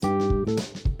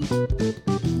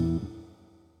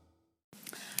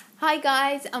Hi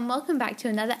guys, and welcome back to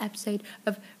another episode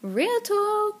of Real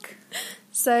Talk.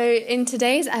 So in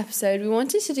today's episode, we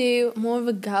wanted to do more of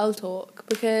a girl talk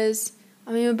because,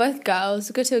 I mean, we're both girls.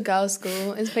 We go to a girls'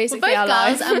 school. It's basically We're both our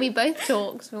girls life. and we both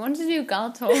talk, so we wanted to do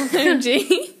girl talk.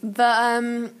 But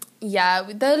yeah,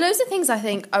 there are loads of things I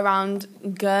think around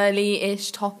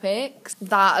girly-ish topics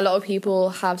that a lot of people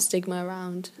have stigma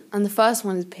around. And the first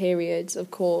one is periods, of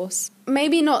course.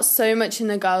 Maybe not so much in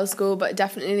a girls' school, but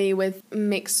definitely with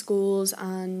mixed schools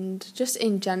and just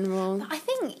in general. I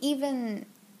think even,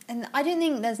 and I don't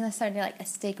think there's necessarily like a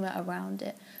stigma around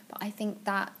it, but I think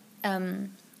that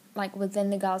like within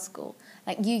the girls' school,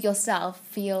 like you yourself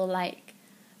feel like,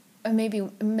 or maybe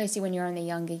mostly when you're in the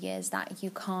younger years, that you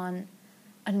can't,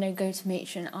 I don't know, go to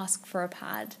matron and ask for a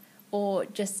pad, or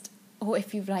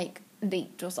if you've like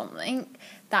leaked or something,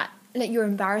 that like you're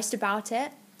embarrassed about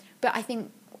it. But I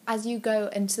think as you go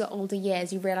into the older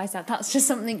years, you realise that that's just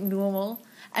something normal.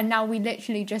 And now we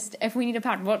literally just, if we need a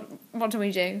pad, what do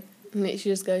we do? Literally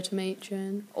just go to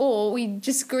matron. Or we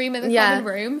just scream in the common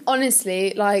room.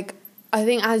 Honestly, like, I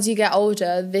think as you get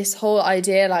older, this whole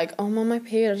idea, like, oh, I'm on my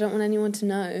period, I don't want anyone to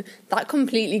know, that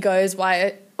completely goes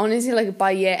by, honestly, like,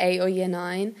 by year 8 or year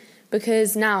 9.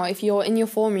 Because now, if you're in your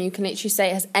form, you can literally say,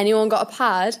 has anyone got a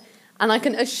pad? And I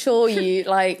can assure you,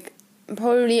 like,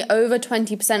 probably over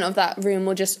 20% of that room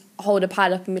will just hold a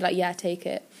pad up and be like, yeah, take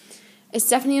it. It's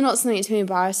definitely not something to be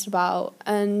embarrassed about.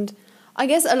 And I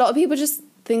guess a lot of people just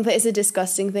think that it's a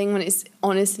disgusting thing when it's,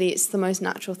 honestly, it's the most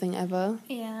natural thing ever.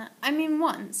 Yeah. I mean,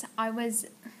 once I was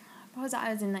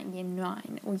in like year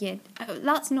 9 or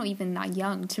that's not even that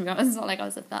young, to be honest. It's not like I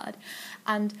was a third.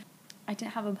 And I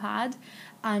didn't have a pad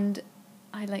and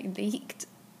I like leaked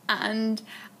and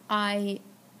so I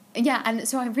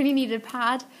really needed a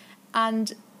pad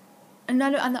and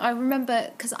I remember,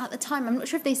 because at the time, I'm not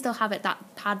sure if they still have it,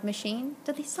 that pad machine.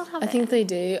 Do they still have it? I think they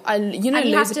do.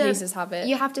 Loads of places have it.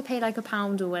 You have to pay like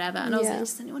 £1 or whatever. And I was like,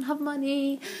 does anyone have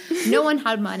money? No one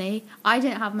had money. I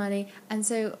didn't have money. And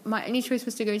so my only choice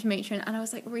was to go to matron. And I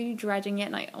was like really dreading it.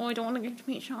 Like, oh, I don't want to go to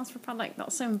matron, ask for a pad. Like,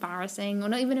 that's so embarrassing. Or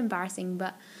not even embarrassing,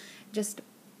 but just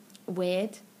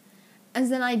weird. And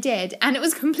then I did, and it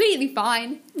was completely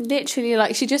fine. Literally,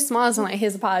 like, she just smiles and like,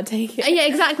 here's a pad, take it. Yeah,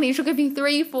 exactly. She'll give you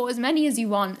 3, 4, as many as you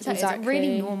want. So exactly. It's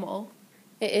really normal.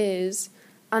 It is.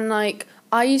 And, like,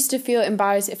 I used to feel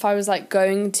embarrassed if I was, like,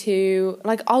 going to,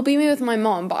 like, I'll be with my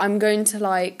mom, but I'm going to,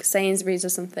 like, Sainsbury's or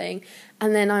something,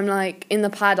 and then I'm, like, in the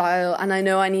pad aisle, and I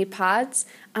know I need pads,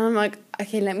 and I'm like,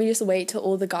 okay, let me just wait till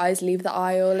all the guys leave the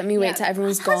aisle, let me wait till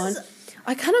everyone's gone.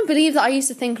 I cannot believe that I used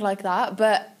to think like that,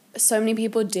 but so many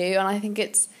people do, and I think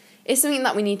it's something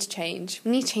that we need to change.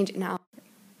 We need to change it now.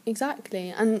 Exactly.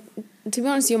 And to be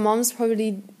honest, your mom's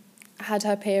probably had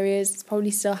her periods,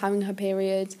 probably still having her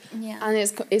periods. Yeah. And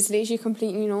it's literally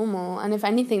completely normal. And if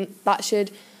anything, that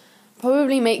should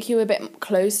probably make you a bit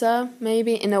closer,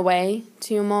 maybe, in a way,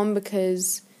 to your mom,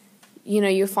 because, you know,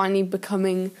 you're finally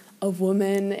becoming a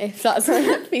woman, if that's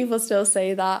what people still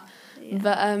say that. Yeah.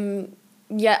 But,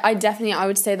 yeah, I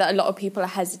would say that a lot of people are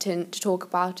hesitant to talk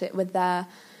about it with their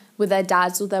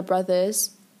dads or their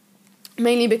brothers,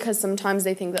 mainly because sometimes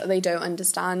they think that they don't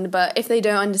understand, but if they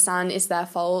don't understand, it's their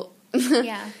fault.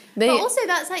 Yeah. But also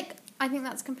that's like, I think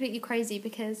that's completely crazy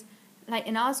because like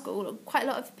in our school, quite a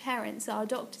lot of parents are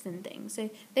doctors and things, so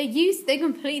they're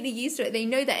completely used to it. They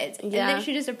know that it's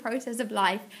literally just a process of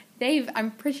life.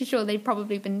 I'm pretty sure they've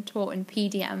probably been taught in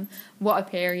PDM what a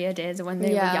period is when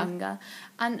they were younger,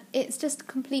 and it's just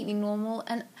completely normal.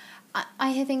 And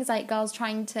I hear things like girls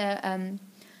trying to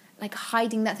like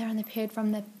hiding that they're on the period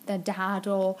from their dad,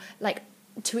 or like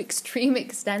to extreme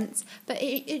extents, but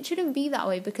it shouldn't be that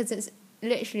way because it's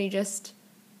literally just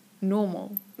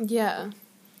normal. Yeah.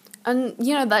 And,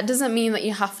 you know, that doesn't mean that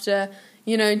you have to,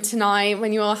 you know, tonight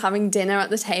when you're having dinner at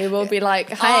the table be like,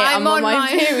 hey, I'm on my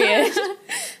period.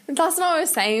 That's not what I was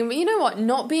saying. But you know what?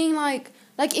 Not being like,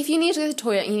 if you need to go to the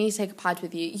toilet and you need to take a pad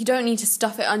with you, you don't need to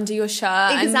stuff it under your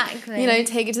shirt. Exactly. And, you know,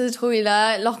 take it to the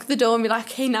toilet, lock the door and be like,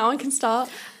 okay, now I can start.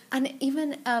 And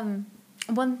even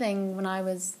one thing when I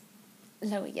was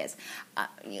lower years,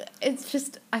 it's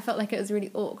just, I felt like it was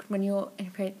really awkward when you're in a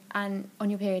period and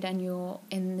on your period and you're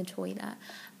in the toilet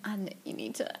and you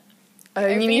need to rip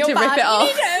it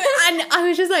off. And I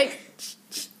was just like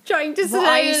trying to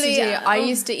slowly. I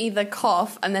used to either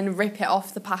cough and then rip it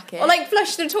off the packet, or like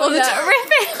flush the toilet, rip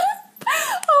it.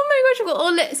 Oh my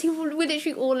gosh, we're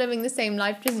literally all living the same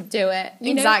life. Just do it.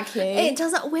 Exactly. It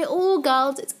doesn't. We're all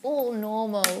girls. It's all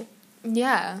normal.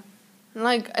 Yeah.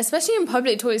 Like, especially in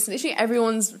public toilets, literally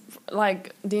everyone's,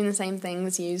 like, doing the same thing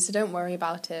as you, so don't worry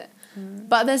about it.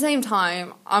 But at the same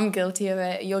time, I'm guilty of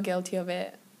it, you're guilty of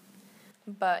it.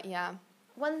 But yeah.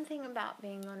 One thing about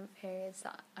being on periods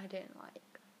that I don't like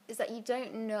is that you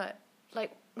don't know,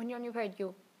 like, when you're on your period,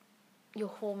 your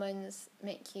hormones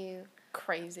make you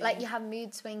crazy. Like, you have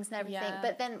mood swings and everything. Yeah.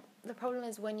 But then the problem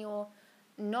is when you're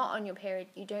not on your period,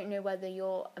 you don't know whether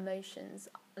your emotions,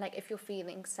 like, if you're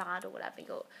feeling sad or whatever,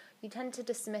 you tend to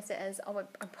dismiss it as, oh,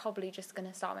 I'm probably just going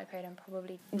to start my period. I'm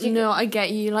probably... I get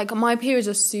you. Like, my periods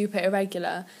are super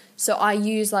irregular. So I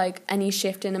use, like, any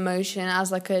shift in emotion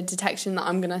as, like, a detection that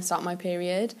I'm going to start my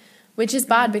period. Which is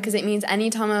bad because it means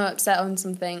anytime I'm upset on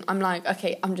something, I'm like,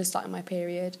 okay, I'm just starting my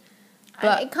period.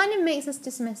 But it kind of makes us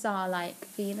dismiss our, like,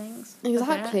 feelings.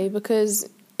 Exactly, because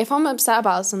if I'm upset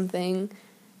about something...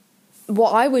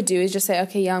 what I would do is just say,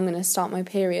 okay, yeah, I'm going to start my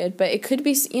period. But it could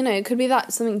be, it could be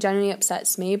that something genuinely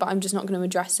upsets me, but I'm just not going to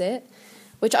address it,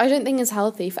 which I don't think is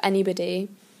healthy for anybody.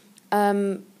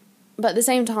 But at the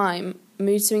same time,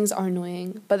 mood swings are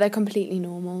annoying, but they're completely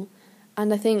normal.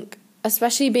 And I think,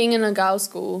 especially being in a girls'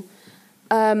 school,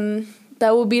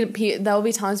 there will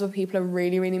be times where people are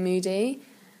really, really moody.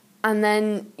 And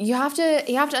then you have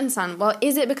to understand, well,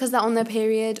 is it because they're on their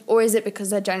period, or is it because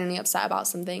they're genuinely upset about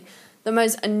something? The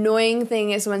most annoying thing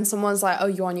is when someone's like, oh,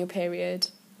 you're on your period.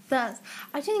 I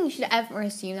don't think you should ever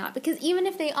assume that, because even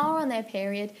if they are on their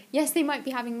period, yes, they might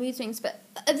be having mood swings, but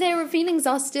their feelings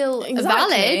are still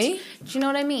valid. Do you know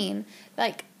what I mean?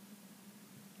 Like,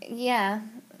 yeah.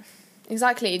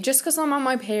 Exactly. Just because I'm on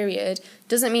my period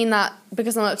doesn't mean that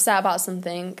because I'm upset about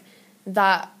something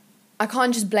that I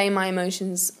can't just blame my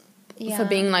emotions for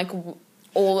being like...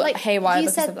 all like, haywire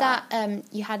because of that. You said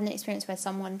that you had an experience where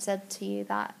someone said to you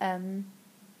that...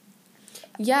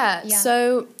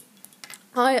 So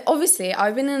I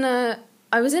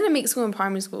was in a mixed school in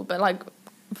primary school, but like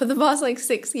for the past like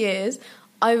 6 years,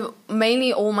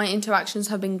 mainly all my interactions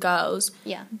have been girls.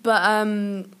 Yeah. But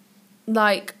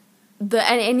once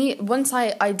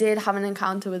I did have an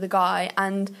encounter with a guy,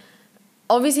 and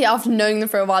obviously after knowing them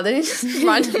for a while, they didn't just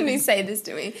randomly say this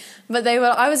to me, but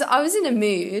I was in a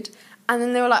mood. And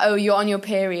then they were like, oh, you're on your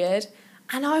period.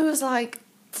 And I was like,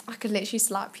 I could literally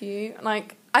slap you.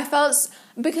 Like, I felt...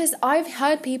 because I've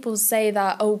heard people say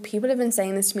that, oh, people have been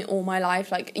saying this to me all my life.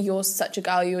 Like, you're such a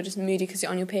girl, you're just moody because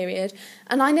you're on your period.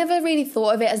 And I never really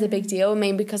thought of it as a big deal,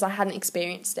 maybe because I hadn't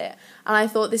experienced it. And I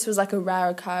thought this was like a rare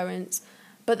occurrence.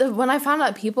 But when I found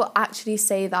out people actually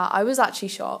say that, I was actually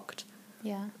shocked.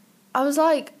 Yeah. I was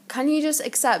like, can you just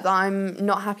accept that I'm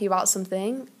not happy about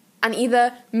something? And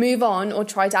either move on or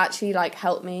try to actually, like,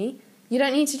 help me. You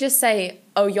don't need to just say,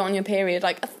 oh, you're on your period.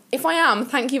 Like, if I am,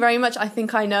 thank you very much, I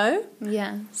think I know.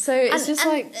 Yeah. So it's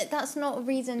that's not a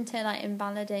reason to, like,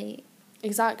 invalidate...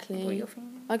 Exactly. What you're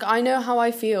feeling. Like, I know how I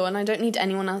feel, and I don't need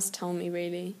anyone else to tell me,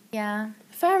 really. Yeah.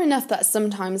 Fair enough that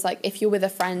sometimes, like, if you're with a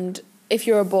friend... if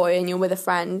you're a boy and you're with a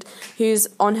friend who's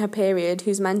on her period,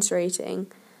 who's menstruating,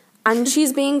 and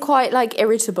she's being quite, like,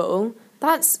 irritable...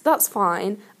 That's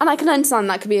fine. And I can understand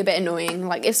that could be a bit annoying,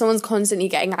 like if someone's constantly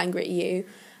getting angry at you.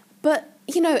 But,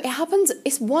 it happens,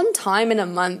 it's one time in a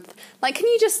month. Like, can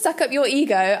you just suck up your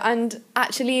ego and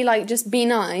actually, like, just be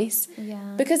nice?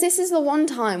 Yeah. Because this is the one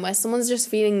time where someone's just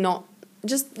feeling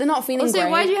they're not feeling also,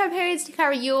 great. Why do you have periods to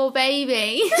carry your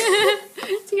baby?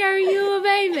 To carry your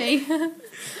baby.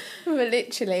 But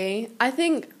literally,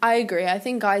 I agree. I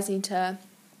think guys need to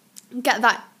get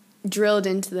that drilled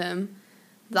into them.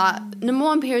 That number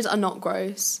one, periods are not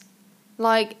gross.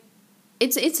 Like,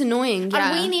 it's annoying,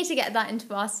 yeah. And we need to get that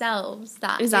into ourselves,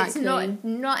 that exactly. It's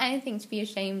not anything to be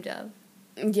ashamed of.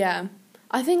 Yeah.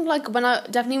 I think, like, when I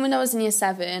was in year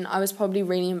 7, I was probably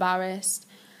really embarrassed.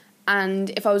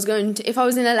 And if I was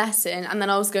in a lesson and then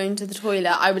I was going to the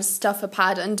toilet, I would stuff a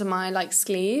pad under my, like,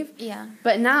 sleeve. Yeah.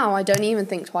 But now I don't even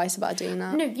think twice about doing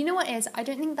that. No, you know what it is? I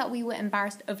don't think that we were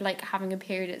embarrassed of, like, having a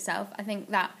period itself. I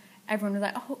think that everyone was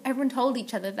like, oh, everyone told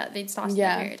each other that they'd started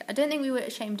their period. I don't think we were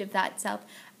ashamed of that itself.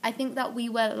 I think that we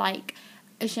were, like,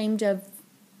 ashamed of,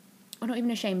 or not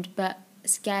even ashamed, but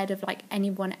scared of, like,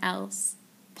 anyone else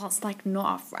that's, like, not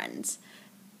our friends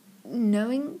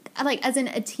knowing, like, as in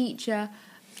a teacher.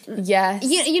 Yes.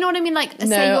 You know what I mean? Like,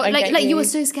 no, say you were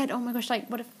so scared, oh my gosh, like,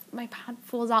 what if my pad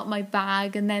falls out my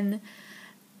bag, and then...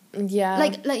 Yeah.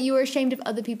 Like you were ashamed of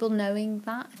other people knowing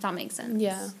that, if that makes sense.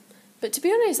 Yeah. But to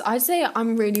be honest, I'd say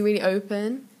I'm really, really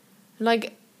open.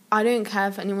 Like, I don't care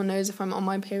if anyone knows if I'm on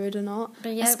my period or not.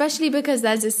 But yeah. Especially because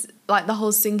there's this, like, the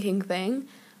whole sinking thing.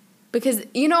 Because,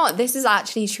 you know what, this is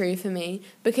actually true for me.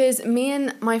 Because me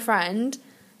and my friend,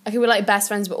 okay, we're, like, best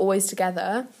friends, but always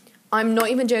together. I'm not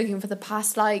even joking, for the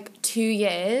past, like, 2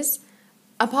 years,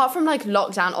 apart from, like,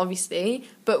 lockdown, obviously,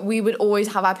 but we would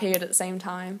always have our period at the same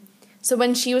time. So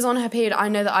when she was on her period, I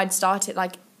know that I'd start it,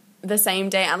 like, the same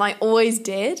day, and I always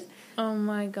did. Oh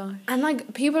my gosh. And,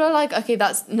 like, people are like, okay,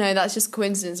 that's just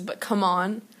coincidence, but come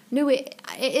on. No, it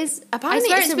is. Apparently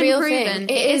it's a real thing.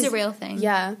 It is a real thing.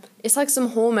 Yeah. It's like some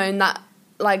hormone that,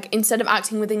 like, instead of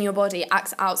acting within your body,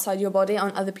 acts outside your body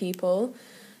on other people.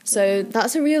 So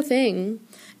that's a real thing.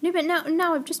 No, but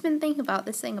now I've just been thinking about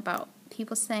this thing about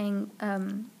people saying,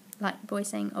 like, boys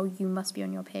saying, oh, you must be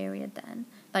on your period then.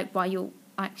 Like, while you're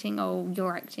acting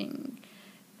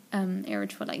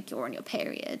irritable, like, you're on your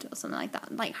period or something like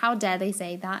that. Like, how dare they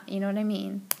say that? You know what I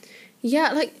mean?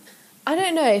 Yeah, like, I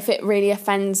don't know if it really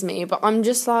offends me, but I'm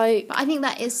just like... But I think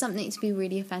that is something to be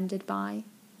really offended by.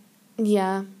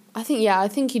 Yeah. I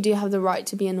think you do have the right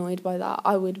to be annoyed by that.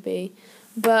 I would be.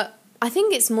 But I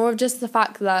think it's more of just the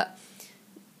fact that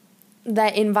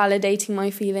they're invalidating my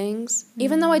feelings.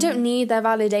 Even though I don't need their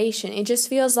validation, it just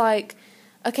feels like,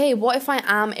 okay, what if I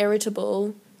am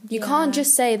irritable? You can't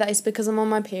just say that it's because I'm on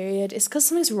my period. It's because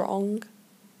something's wrong.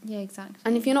 Yeah, exactly.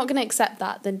 And if you're not going to accept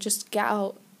that, then just get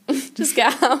out. Just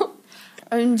get out.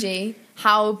 OMG,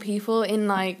 how people in,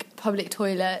 like, public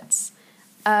toilets,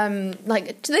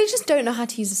 like, they just don't know how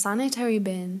to use a sanitary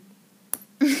bin.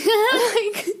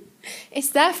 Like, it's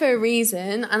there for a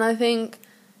reason, and I think,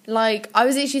 like, I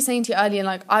was actually saying to you earlier,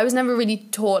 like, I was never really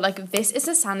taught, like, this is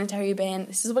a sanitary bin,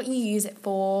 this is what you use it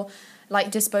for,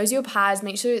 like, dispose your pads,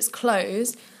 make sure it's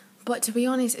closed, but to be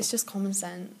honest, it's just common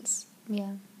sense.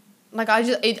 Yeah. Like,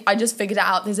 I just figured it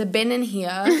out. There's a bin in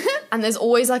here, and there's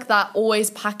always, like, that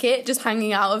always packet just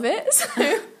hanging out of it.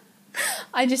 So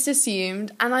I just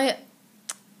assumed. And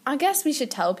I guess we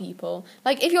should tell people.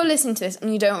 Like, if you're listening to this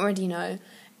and you don't already know,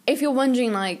 if you're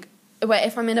wondering, like,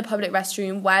 if I'm in a public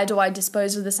restroom, where do I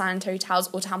dispose of the sanitary towels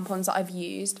or tampons that I've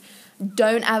used?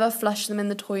 Don't ever flush them in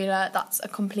the toilet. That's a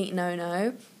complete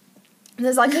no-no.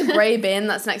 There's, like, a grey bin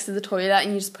that's next to the toilet,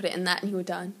 and you just put it in there and you're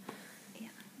done.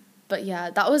 But yeah,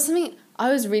 that was something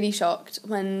I was really shocked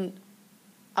when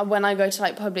I go to,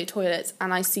 like, public toilets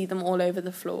and I see them all over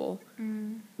the floor.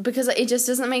 Because it just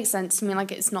doesn't make sense to me.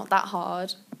 Like, it's not that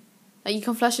hard. Like, you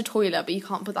can flush a toilet, but you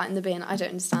can't put that in the bin. I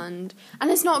don't understand.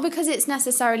 And it's not because it's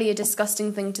necessarily a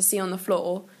disgusting thing to see on the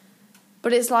floor,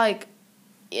 but it's like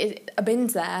a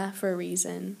bin's there for a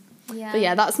reason. Yeah. But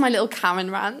yeah, that's my little Karen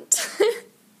rant.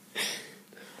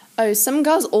 Oh, some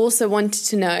girls also wanted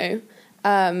to know,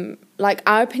 like,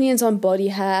 our opinions on body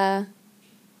hair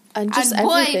and just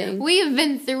everything. Boy, we have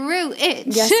been through it.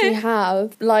 Yes, we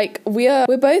have. Like, we're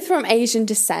both from Asian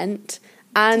descent,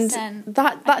 and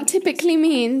that typically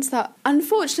means that,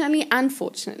 unfortunately and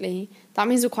fortunately, that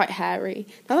means we're quite hairy.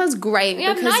 Now, that's great. We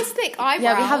have nice thick eyebrows.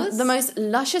 Yeah, we have the most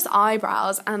luscious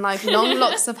eyebrows and, like, long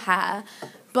locks of hair.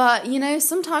 But, you know,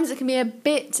 sometimes it can be a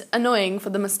bit annoying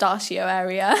for the mustachio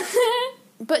area.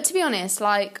 But to be honest,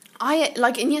 like,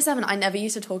 in year 7, I never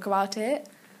used to talk about it.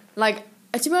 Like,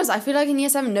 to be honest, I feel like in year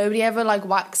 7, nobody ever, like,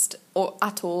 waxed or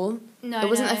at all. No, it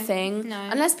wasn't a thing. No.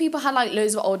 Unless people had, like,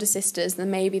 loads of older sisters,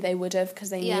 then maybe they would have because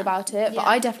they knew about it. But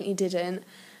I definitely didn't.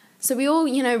 So we all,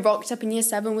 you know, rocked up in year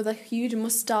 7 with a huge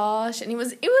moustache, and it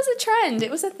was a trend.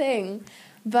 It was a thing.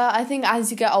 But I think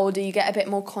as you get older, you get a bit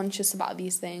more conscious about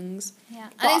these things. Yeah,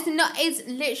 and it's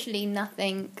literally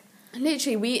nothing.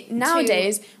 Literally,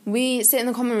 nowadays we sit in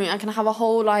the common room and can have a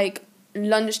whole, like,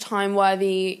 lunchtime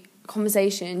worthy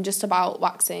conversation just about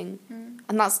waxing,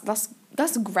 and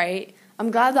that's great.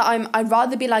 I'm glad that I'd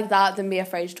rather be like that than be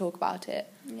afraid to talk about it.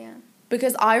 Yeah.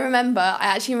 Because I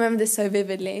actually remember this so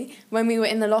vividly when we were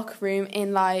in the locker room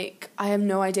in, like, I have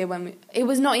no idea when it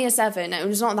was not year 7, it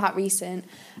was not that recent,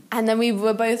 and then we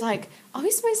were both like, are we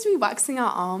supposed to be waxing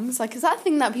our arms? Like, is that a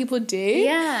thing that people do?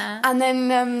 Yeah. And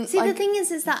then... See, the thing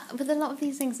is that with a lot of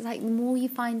these things, it's like, the more you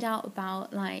find out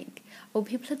about, like, oh,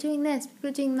 people are doing this, people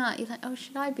are doing that, you're like, oh,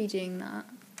 should I be doing that?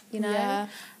 You know? Yeah.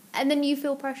 And then you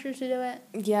feel pressure to do it.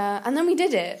 Yeah, and then we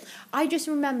did it. I just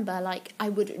remember, like, I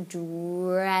would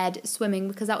dread swimming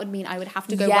because that would mean I would have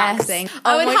to go waxing.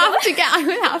 I would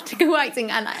have to go waxing,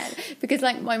 and because,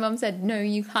 like, my mum said, no,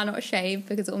 you cannot shave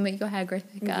because it will make your hair grow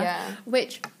thicker. Yeah.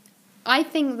 Which I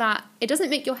think that it doesn't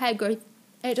make your hair grow.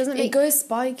 It goes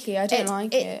spiky. I don't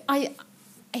like it.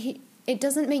 It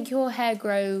doesn't make your hair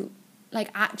grow,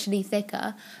 like, actually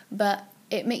thicker, but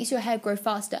it makes your hair grow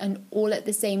faster and all at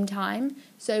the same time.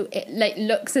 So it, like,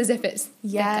 looks as if it's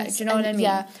thicker. Do you know what I mean?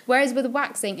 Yeah. Whereas with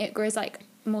waxing, it grows, like,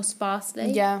 more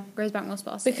sparsely. Yeah. Grows back more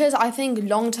sparsely. Because I think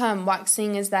long-term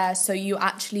waxing is there so you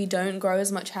actually don't grow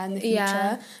as much hair in the future.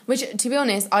 Yeah. Which, to be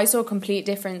honest, I saw a complete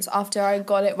difference after I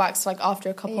got it waxed, like, after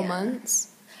a couple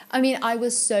months. I mean, I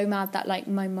was so mad that, like,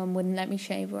 my mum wouldn't let me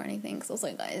shave or anything because I was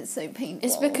like, that is so painful.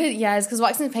 It's because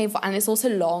waxing is painful and it's also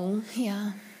long.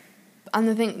 Yeah. And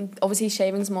I think, obviously,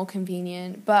 shaving's more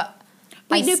convenient, but...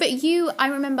 Wait, no, but I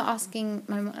remember asking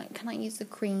my mum, can I use the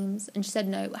creams? And she said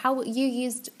no. How, you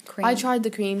used creams? I tried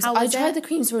the creams. I tried the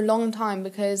creams for a long time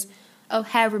because... Oh,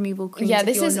 hair removal creams. Yeah,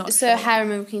 this is... So hair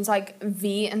removal creams, like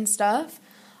V and stuff.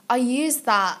 I used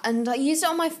that, and I used it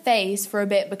on my face for a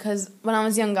bit because when I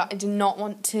was younger, I did not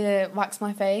want to wax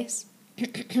my face.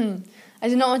 I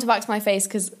did not want to wax my face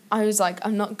because I was like,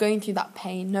 I'm not going through that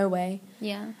pain. No way.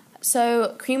 Yeah.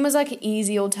 So cream was like an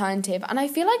easy alternative, and I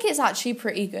feel like it's actually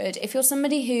pretty good if you're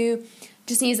somebody who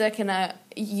just needs like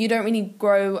you don't really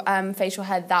grow facial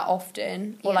hair that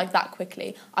often or like that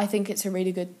quickly. I think it's a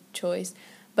really good choice.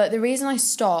 But the reason I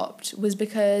stopped was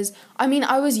because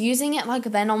I was using it like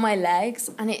then on my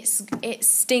legs, and it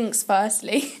stinks.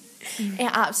 Firstly, it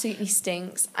absolutely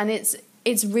stinks, and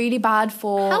it's really bad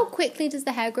for... How quickly does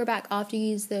the hair grow back after you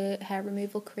use the hair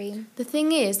removal cream? The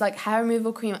thing is, like, hair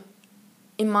removal cream,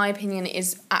 in my opinion,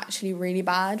 is actually really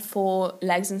bad for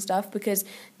legs and stuff because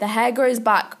the hair grows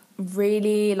back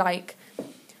really, like,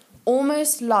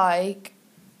 almost like...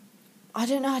 I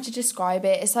don't know how to describe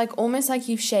it. It's like almost like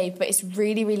you've shaved, but it's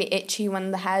really, really itchy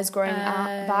when the hair's growing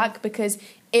back because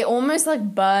it almost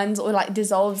like burns or like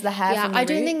dissolves the hair from the I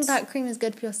don't roots. think that cream is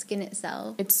good for your skin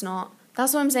itself. It's not.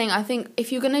 That's what I'm saying. I think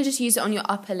if you're going to just use it on your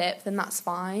upper lip, then that's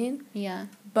fine. Yeah.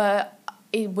 But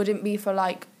it wouldn't be for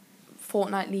like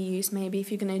fortnightly use maybe if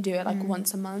you're going to do it like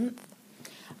once a month.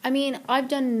 I mean, I've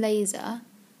done laser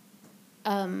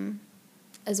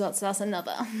as well, so that's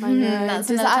another. I know. Does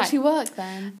that actually work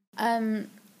then?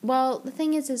 Well, the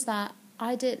thing is that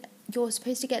you're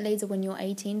supposed to get laser when you're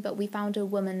 18, but we found a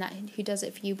woman who does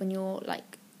it for you when you're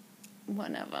like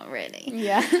whatever, really.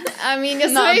 Yeah. I mean, you're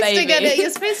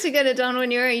supposed to get it done when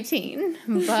you're 18.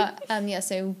 But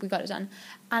so we got it done.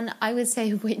 And I would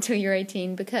say wait till you're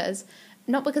 18 because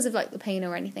not because of like the pain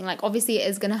or anything. Like obviously it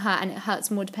is gonna hurt and it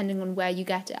hurts more depending on where you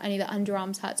get it. I know that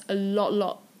underarms hurts a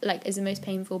lot, like is the most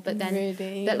painful, but then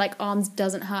really? that like arms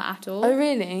doesn't hurt at all. Oh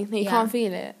really? You can't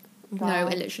feel it? Wow. No,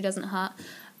 it literally doesn't hurt.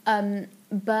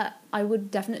 But I would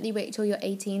definitely wait till you're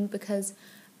 18 because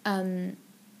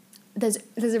there's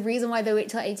a reason why they wait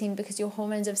till 18 because your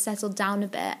hormones have settled down a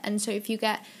bit, and so if you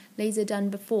get laser done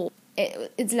before,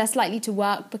 it's less likely to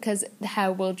work because the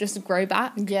hair will just grow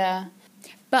back. Yeah.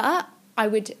 But I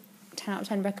would 10 out of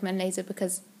 10 recommend laser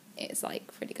because it's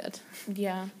like pretty good.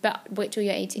 Yeah. But wait till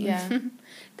you're 18. Yeah.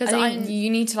 Because you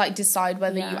need to like decide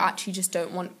whether you actually just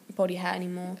don't want body hair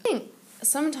anymore. I think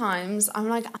sometimes I'm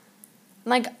like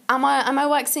am I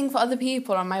waxing for other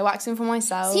people or am I waxing for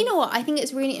myself? So you know what? I think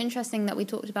it's really interesting that we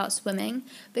talked about swimming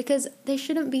because there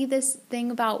shouldn't be this thing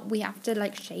about we have to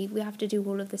like shave, we have to do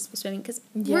all of this for swimming because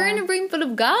we're in a room full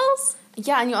of girls.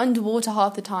 Yeah, and you're underwater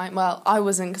half the time. Well, I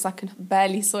wasn't because I could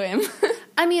barely swim.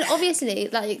 I mean, obviously,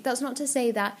 like that's not to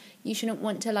say that you shouldn't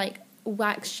want to like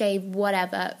wax, shave,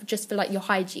 whatever, just for like your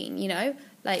hygiene, you know?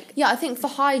 Like I think for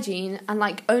hygiene and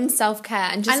like own self-care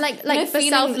and just like for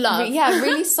self-love.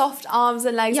 Really soft arms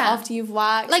and legs after you've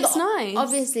waxed. Like it's nice.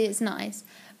 Obviously it's nice,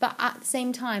 but at the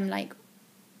same time, like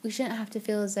we shouldn't have to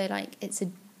feel as though like it's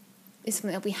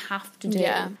something that we have to do.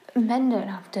 Yeah. Men don't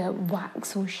have to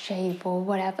wax or shave or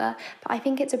whatever, but I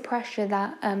think it's a pressure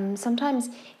that sometimes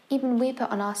even we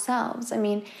put on ourselves. I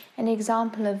mean, an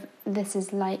example of this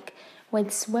is like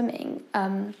with swimming.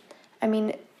 I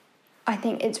mean, I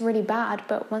think it's really bad,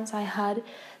 but once I heard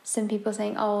some people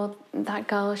saying, oh, that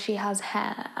girl, she has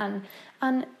hair, and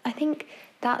I think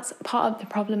that's part of the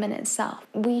problem in itself.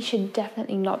 We should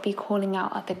definitely not be calling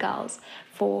out other girls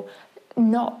for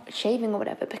not shaving or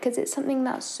whatever, because it's something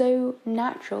that's so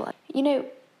natural. You know,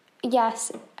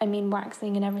 yes, I mean,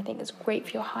 waxing and everything is great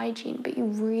for your hygiene, but you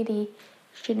really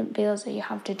shouldn't feel as though you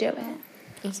have to do it.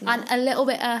 And a little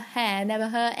bit of hair never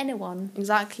hurt anyone.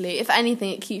 Exactly. If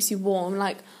anything, it keeps you warm.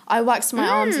 Like, I waxed my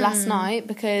arms last night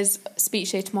because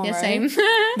speech day tomorrow. Yeah, same.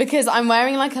 Because I'm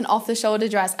wearing like an off-the-shoulder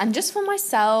dress, and just for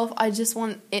myself, I just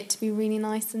want it to be really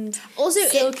nice and also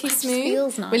silky smooth.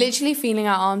 Feels nice. We're literally feeling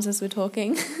our arms as we're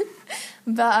talking.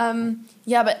 But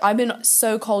but I've been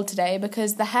so cold today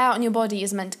because the hair on your body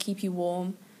is meant to keep you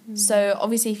warm. So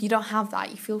obviously, if you don't have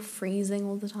that, you feel freezing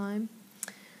all the time.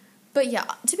 But yeah,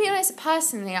 to be honest,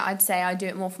 personally, I'd say I do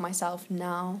it more for myself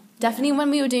now. Definitely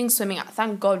when we were doing swimming,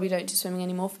 thank God we don't do swimming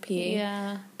anymore for PE.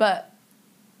 Yeah. But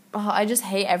I just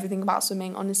hate everything about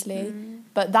swimming, honestly.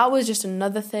 But that was just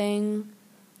another thing.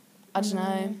 I don't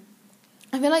know.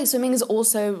 I feel like swimming is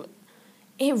also...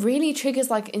 It really triggers,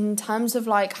 like, in terms of,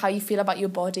 like, how you feel about your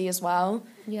body as well.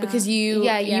 Yeah. Because you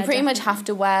pretty much have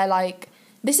to wear, like...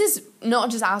 This is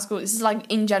not just our school. This is,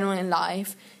 like, in general in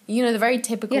life. You know, the very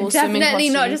typical swimming costume. Definitely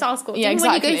not just our school. Yeah,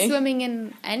 exactly. When you go swimming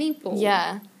in any pool.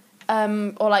 Yeah.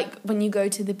 or like when you go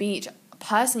to the beach,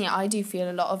 personally I do feel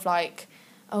a lot of like,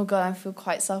 oh god, I feel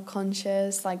quite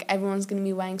self-conscious, like everyone's going to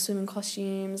be wearing swimming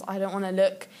costumes, I don't want to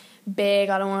look big,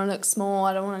 I don't want to look small,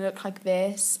 I don't want to look like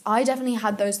this. I definitely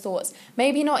had those thoughts,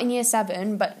 maybe not in year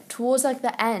 7, but towards like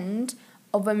the end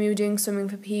of when we were doing swimming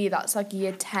for PE, that's like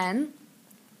year 10.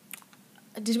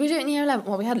 Did we do it in year 11?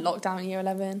 Well, we had lockdown in year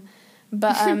 11,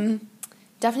 but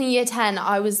definitely year 10,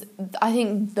 I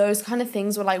think those kind of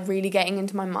things were like really getting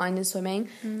into my mind in swimming.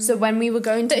 So when we were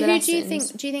going to the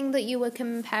lessons, do you think that you were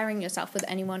comparing yourself with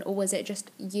anyone, or was it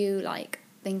just you like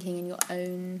thinking in your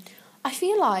own? I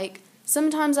feel like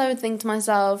sometimes I would think to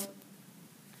myself,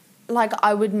 like,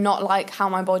 I would not like how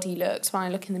my body looks when I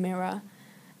look in the mirror,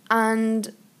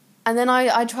 and then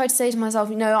I tried to say to myself,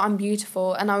 you know, I'm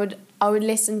beautiful, and I would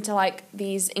listen to like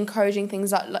these encouraging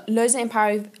things that loads of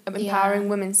empowering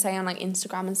women say on like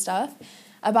Instagram and stuff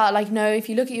about like, no, if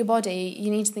you look at your body,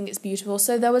 you need to think it's beautiful.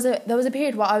 So there was a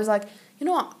period where I was like, you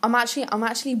know what, I'm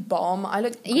actually bomb. I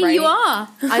look great. Yeah, you are.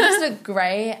 I just look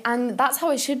great, and that's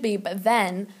how it should be. But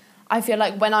then I feel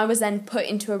like when I was then put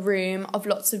into a room of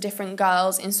lots of different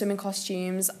girls in swimming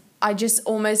costumes, I just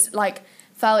almost like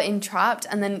felt entrapped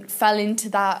and then fell into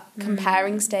that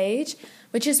comparing stage,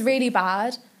 which is really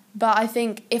bad. But I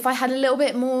think if I had a little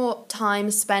bit more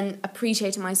time spent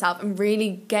appreciating myself and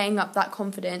really getting up that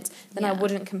confidence, then I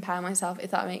wouldn't compare myself,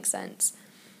 if that makes sense.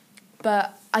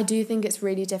 But I do think it's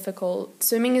really difficult.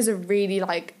 Swimming is a really,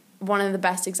 like, one of the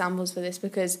best examples for this,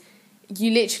 because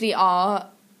you literally are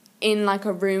in, like,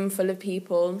 a room full of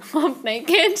people half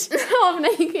naked,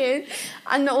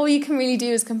 and all you can really do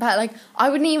is compare. Like, I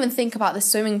wouldn't even think about the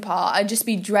swimming part. I'd just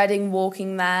be dreading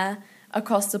walking there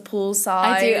across the pool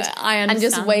side. I understand. And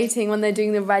just waiting when they're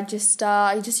doing the register.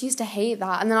 I just used to hate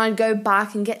that. And then I'd go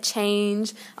back and get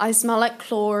changed. I smell like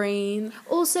chlorine.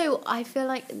 Also, I feel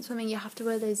like in swimming you have to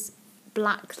wear those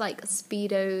black like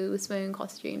Speedo swimming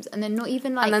costumes, and then not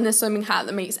even like, and then the swimming hat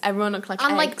that makes everyone look like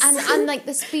and eggs. like and like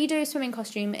the Speedo swimming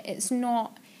costume, it's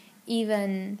not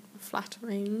even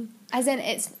flattering, as in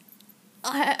it's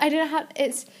I don't know how,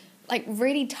 it's like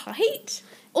really tight.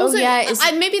 Also,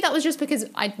 maybe that was just because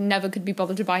I never could be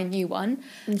bothered to buy a new one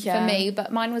for me,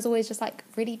 but mine was always just like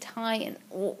really tight and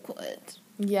awkward.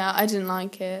 Yeah, I didn't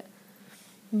like it.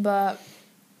 But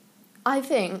I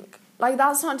think, like,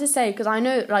 that's not to say, because I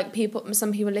know like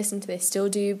some people listen to this still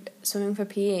do swimming for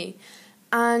PE.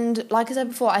 And like I said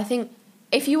before, I think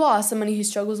if you are somebody who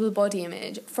struggles with body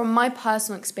image, from my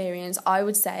personal experience, I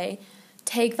would say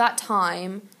take that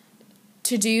time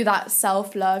to do that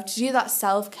self-love, to do that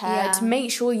self-care, to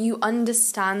make sure you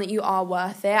understand that you are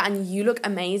worth it and you look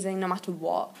amazing no matter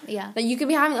what. Yeah. Like, you could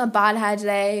be having a bad hair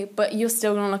day, but you're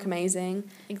still going to look amazing.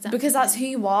 Exactly. Because that's who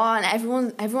you are, and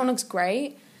everyone looks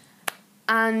great.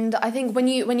 And I think when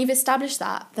you've established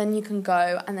that, then you can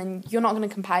go, and then you're not going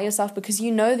to compare yourself because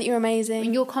you know that you're amazing.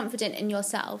 And you're confident in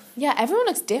yourself. Yeah, everyone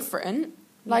looks different.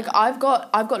 Like, I've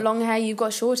got long hair, you've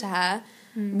got shorter hair.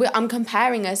 I'm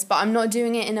comparing us, but I'm not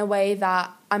doing it in a way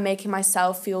that I'm making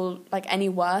myself feel like any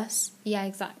worse. Yeah,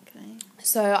 exactly.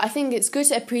 So I think it's good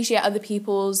to appreciate other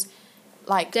people's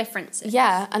like differences.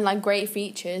 Yeah, and like great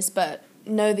features, but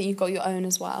know that you've got your own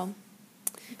as well.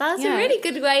 That's a really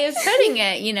good way of putting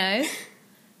it, you know.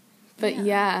 But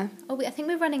yeah. Oh, I think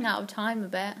we're running out of time a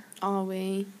bit. Are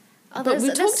we? Oh, but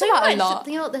we talked about a lot.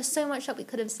 You know what? There's so much that we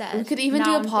could have said. We could even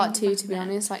do a part 2, to be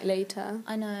honest, like later.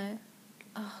 I know.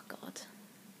 Oh God.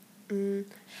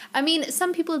 I mean,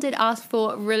 some people did ask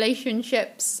for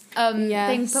relationships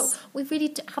things, but we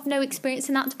really have no experience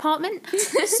in that department.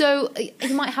 So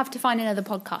you might have to find another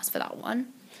podcast for that one.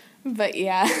 But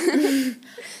yeah.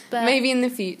 But maybe in the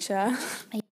future.